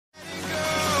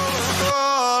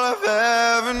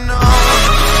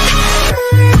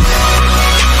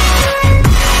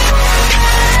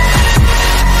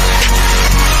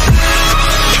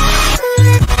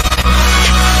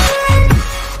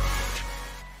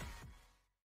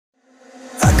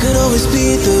could always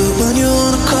be the one you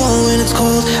wanna call when it's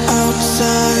cold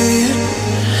outside.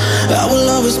 I will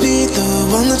always be the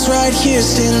one that's right here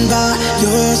standing by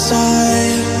your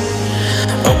side.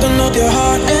 Open up your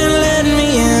heart and let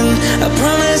me in. I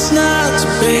promise not to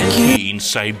break you. In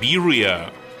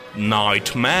Siberia,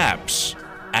 night maps,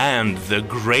 and the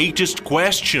greatest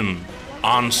question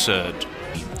answered.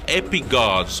 Epic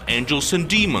gods, angels and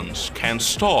demons can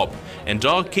stop, and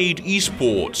arcade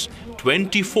esports.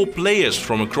 24 players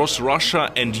from across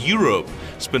Russia and Europe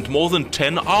spent more than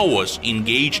 10 hours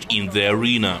engaged in the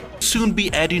arena. Soon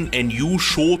be adding a new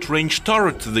short-range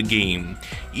turret to the game.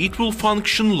 It will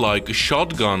function like a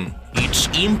shotgun. Its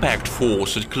impact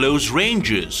force at close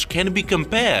ranges can be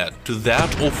compared to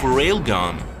that of a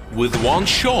railgun. With one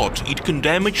shot, it can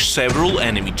damage several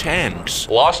enemy tanks.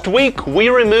 Last week we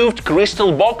removed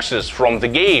crystal boxes from the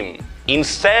game.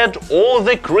 Instead, all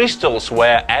the crystals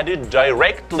were added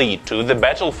directly to the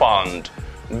battle fund.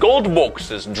 Gold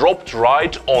boxes dropped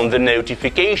right on the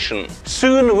notification.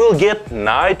 Soon we'll get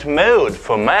night mode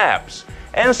for maps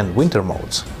and winter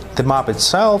modes. The map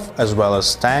itself, as well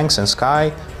as tanks and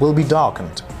sky, will be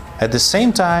darkened. At the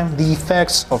same time, the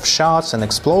effects of shots and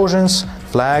explosions,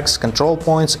 flags, control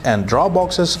points and drop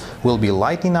boxes will be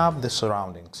lighting up the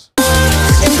surroundings.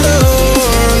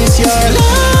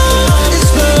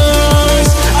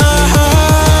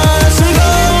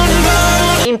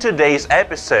 In today's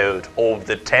episode of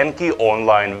the Tanki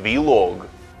Online vlog,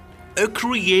 a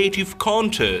creative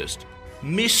contest,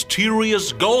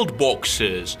 mysterious gold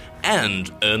boxes and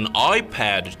an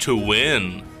iPad to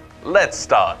win. Let's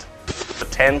start. The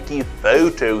Tanki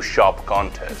Photoshop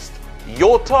contest.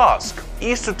 Your task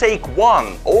is to take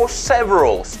one or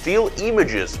several still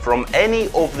images from any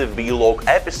of the vlog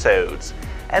episodes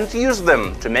and use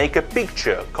them to make a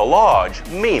picture, collage,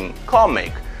 meme,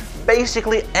 comic,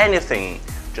 basically anything.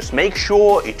 Just make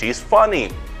sure it is funny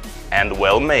and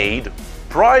well made.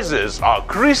 Prizes are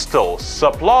crystals,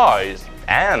 supplies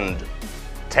and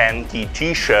Tanki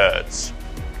t-shirts.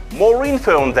 More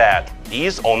info on that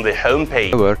is on the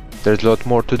homepage. However, there's a lot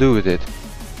more to do with it.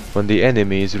 When the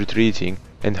enemy is retreating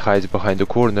and hides behind a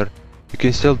corner, you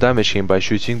can still damage him by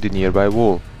shooting the nearby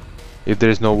wall. If there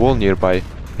is no wall nearby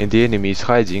and the enemy is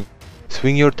hiding,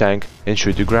 swing your tank and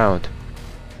shoot the ground.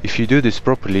 If you do this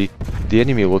properly, the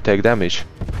enemy will take damage.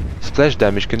 Splash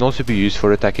damage can also be used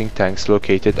for attacking tanks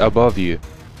located above you,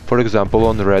 for example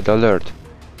on red alert.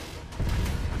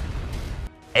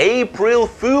 April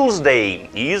Fool's Day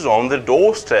is on the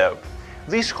doorstep.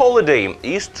 This holiday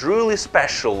is truly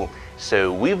special,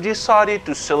 so we've decided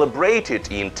to celebrate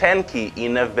it in Tanki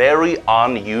in a very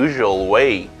unusual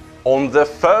way. On the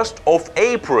 1st of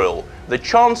April, the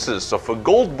chances of a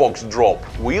gold box drop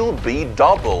will be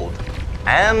doubled.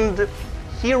 And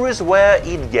here is where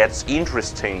it gets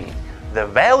interesting. The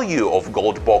value of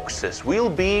gold boxes will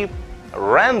be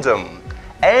random.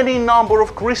 Any number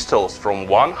of crystals from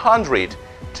 100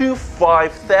 to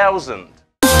 5,000.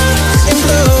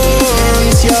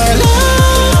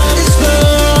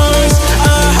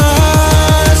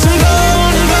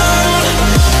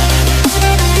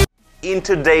 In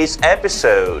today's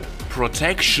episode,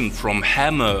 protection from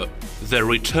hammer, the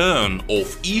return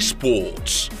of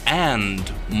esports,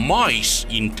 and mice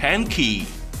in Tanki.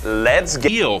 Let's get. The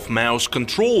idea of mouse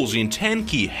controls in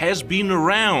Tanki has been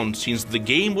around since the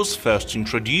game was first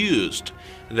introduced.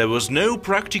 There was no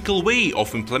practical way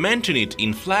of implementing it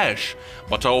in Flash,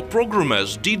 but our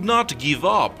programmers did not give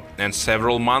up, and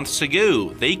several months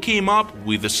ago they came up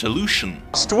with a solution.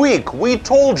 Last week we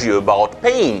told you about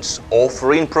paints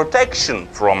offering protection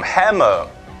from hammer.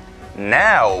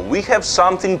 Now we have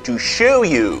something to show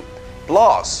you,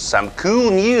 plus some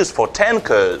cool news for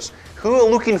tankers who are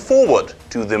looking forward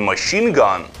to the machine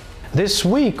gun. This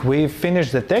week we've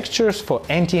finished the textures for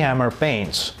anti-hammer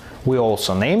paints. We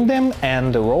also named them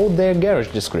and wrote their garage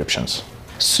descriptions.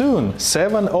 Soon,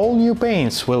 7 all-new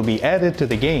paints will be added to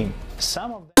the game.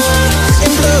 Some of them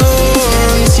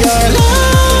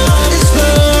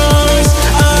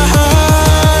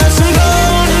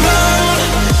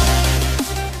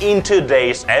in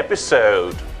today's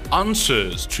episode,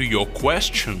 answers to your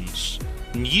questions,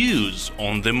 news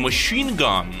on the machine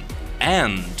gun,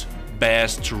 and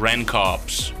best rank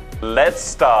ups. Let's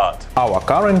start. Our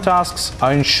current tasks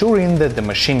are ensuring that the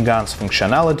machine gun's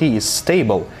functionality is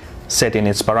stable, setting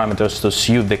its parameters to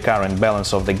suit the current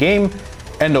balance of the game,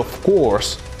 and of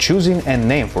course, choosing a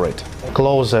name for it.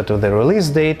 Closer to the release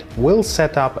date, we'll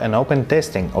set up an open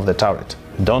testing of the turret.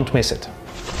 Don't miss it.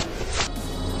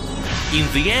 In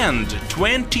the end,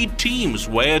 20 teams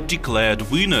were declared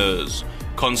winners.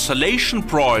 Consolation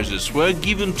prizes were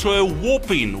given to a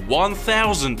whopping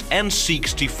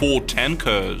 1,064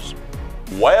 tankers.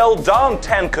 Well done,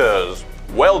 tankers!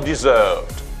 Well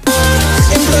deserved!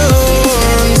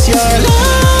 Influence your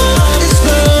love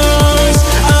explodes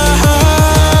our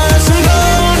hearts and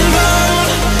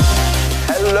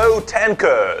Hello,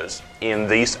 tankers! In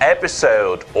this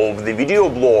episode of the video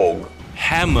blog,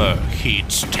 Hammer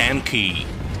hits Tanki,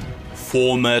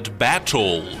 format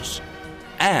battles,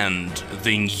 and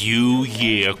the New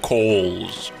Year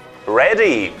calls.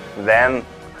 Ready? Then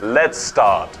let's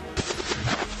start.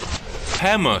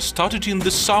 Hammer started in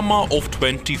the summer of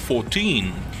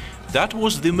 2014. That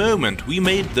was the moment we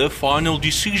made the final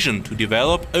decision to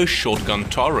develop a shotgun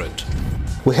turret.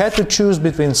 We had to choose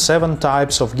between 7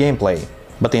 types of gameplay,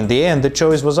 but in the end the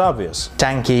choice was obvious.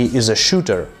 Tanki is a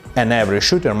shooter, and every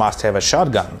shooter must have a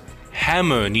shotgun.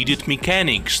 Hammer needed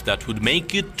mechanics that would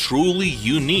make it truly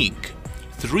unique.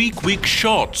 3 quick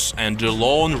shots and a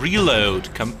long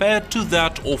reload compared to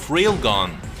that of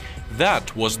railgun.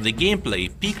 That was the gameplay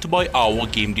picked by our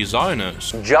game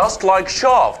designers. Just like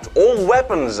Shaft, all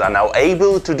weapons are now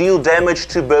able to deal damage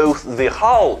to both the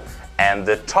hull and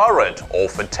the turret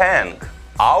of a tank.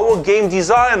 Our game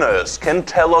designers can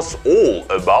tell us all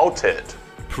about it.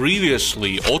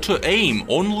 Previously, auto-aim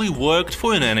only worked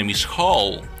for an enemy's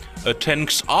hull. A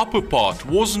tank's upper part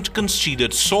wasn't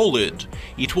considered solid.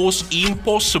 It was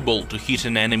impossible to hit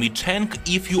an enemy tank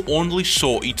if you only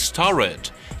saw its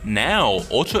turret. Now,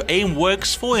 auto-aim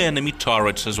works for enemy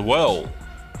turrets as well.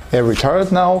 Every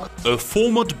turret now. A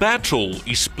format battle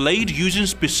is played using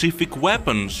specific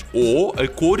weapons or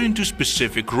according to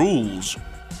specific rules.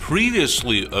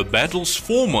 Previously, a battle's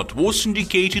format was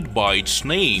indicated by its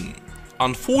name.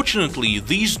 Unfortunately,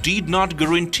 this did not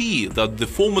guarantee that the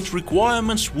format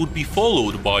requirements would be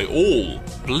followed by all.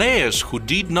 Players who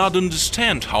did not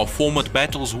understand how format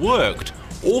battles worked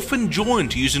often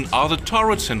joined using other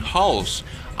turrets and hulls,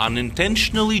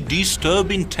 unintentionally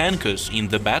disturbing tankers in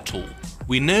the battle.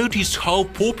 We noticed how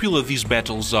popular these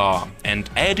battles are and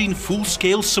adding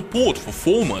full-scale support for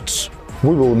formats.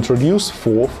 We will introduce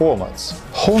 4 formats: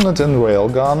 Hornet and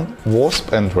Railgun,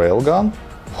 Wasp and Railgun,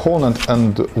 Hornet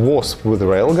and Wasp with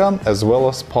Railgun, as well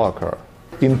as parkour.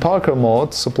 In parkour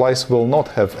mode, supplies will not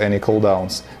have any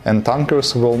cooldowns, and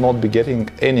tankers will not be getting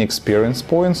any experience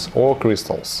points or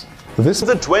crystals. This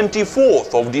the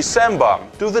 24th of December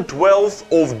to the 12th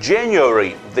of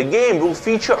January, the game will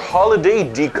feature holiday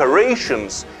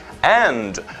decorations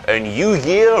and a New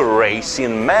Year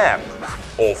racing map.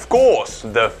 Of course,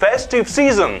 the festive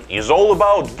season is all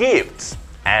about gifts.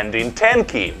 And in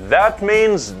Tanki, that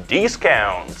means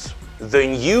discounts. The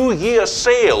New Year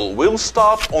sale will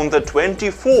start on the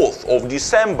 24th of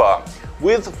December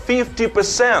with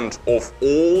 50% of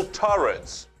all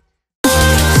turrets.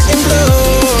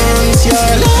 influence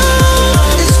your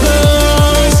love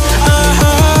explodes our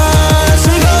hearts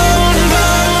and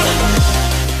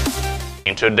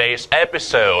In today's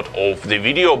episode of the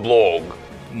video blog,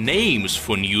 names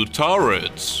for new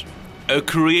turrets, a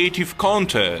creative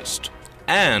contest,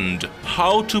 and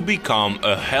how to become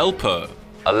a helper.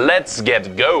 Let's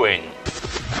get going!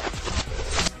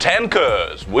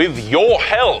 Tankers, with your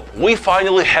help, we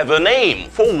finally have a name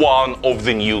for one of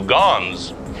the new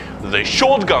guns. The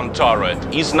shotgun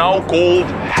turret is now called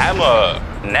Hammer.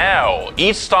 Now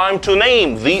it's time to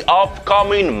name the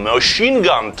upcoming machine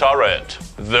gun turret.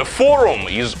 The forum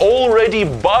is already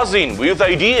buzzing with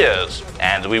ideas,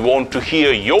 and we want to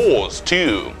hear yours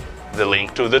too. The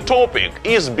link to the topic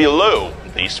is below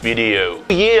this video.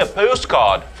 Yeah,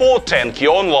 postcard for Tanki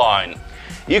Online.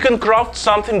 You can craft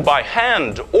something by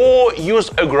hand or use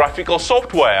a graphical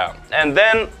software and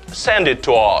then send it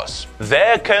to us.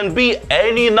 There can be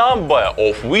any number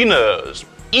of winners.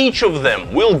 Each of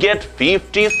them will get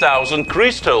 50,000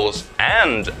 crystals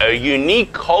and a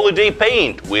unique holiday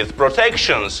paint with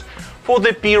protections for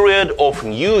the period of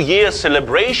New Year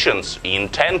celebrations in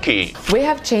Tanki. We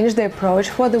have changed the approach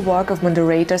for the work of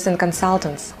moderators and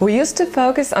consultants. We used to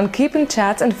focus on keeping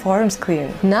chats and forums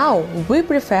clean. Now we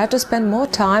prefer to spend more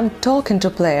time talking to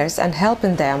players and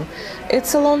helping them.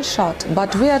 It's a long shot,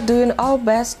 but we are doing our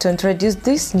best to introduce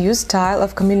this new style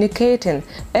of communicating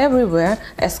everywhere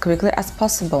as quickly as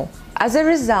possible. As a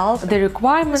result, the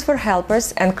requirements for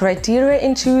helpers and criteria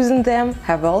in choosing them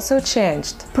have also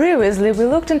changed. Previously, we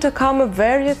looked into combo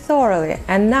very thoroughly,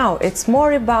 and now it's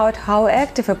more about how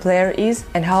active a player is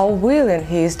and how willing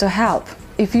he is to help.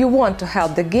 If you want to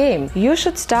help the game, you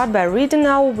should start by reading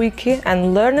our wiki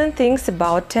and learning things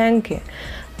about Tanki.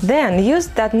 Then use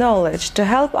that knowledge to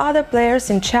help other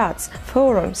players in chats,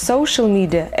 forums, social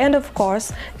media, and of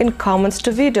course in comments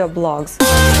to video blogs.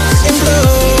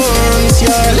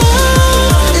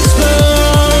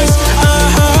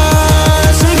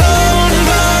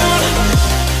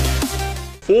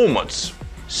 Formats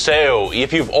So,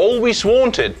 if you've always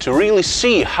wanted to really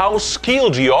see how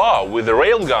skilled you are with the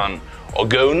railgun, or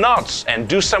go nuts and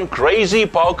do some crazy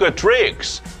parkour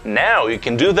tricks, now you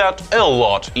can do that a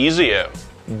lot easier.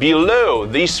 Below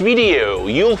this video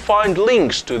you'll find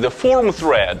links to the forum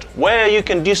thread where you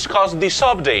can discuss this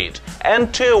update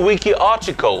and to a wiki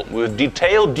article with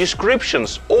detailed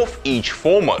descriptions of each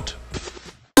format.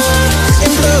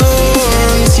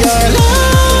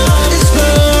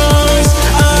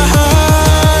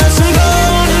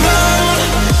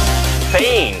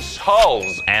 Paints,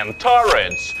 hulls and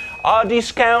turrets are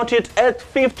discounted at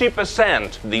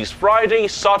 50% this Friday,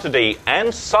 Saturday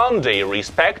and Sunday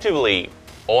respectively.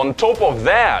 On top of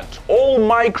that, all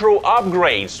micro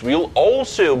upgrades will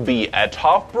also be at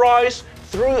half price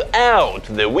throughout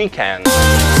the weekend.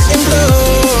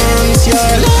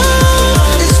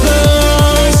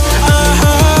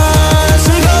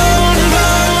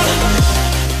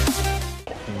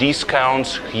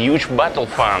 Discounts, huge battle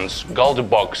funds, gold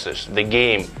boxes, the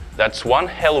game. That's one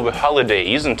hell of a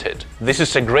holiday, isn't it? This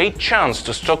is a great chance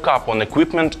to stock up on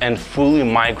equipment and fully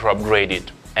micro-upgrade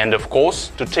it. And of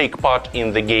course, to take part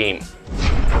in the game.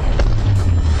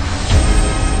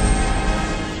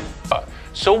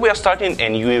 So we are starting a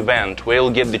new event where you'll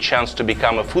get the chance to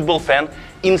become a football fan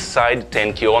inside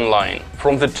Tanki Online.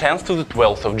 From the 10th to the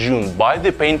 12th of June, buy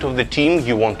the paint of the team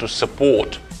you want to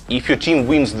support. If your team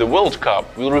wins the World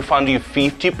Cup, we'll refund you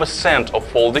 50%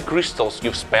 of all the crystals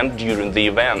you've spent during the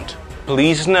event.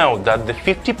 Please note that the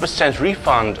 50%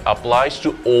 refund applies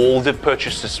to all the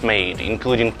purchases made,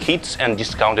 including kits and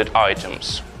discounted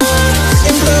items.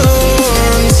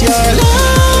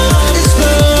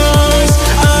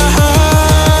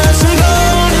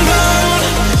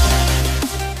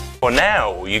 For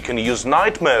now, you can use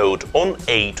night mode on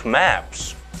 8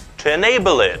 maps. To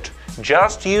enable it,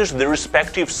 just use the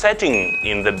respective setting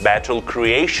in the battle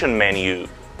creation menu.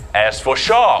 As for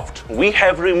shaft, we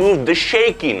have removed the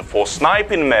shaking for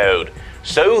sniping mode,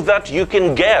 so that you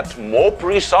can get more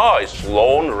precise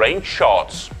long-range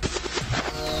shots.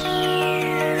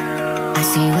 I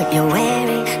see what you're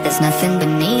wearing, there's nothing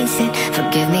beneath it.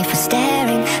 Forgive me for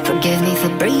staring, forgive me for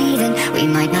breathing. We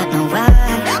might not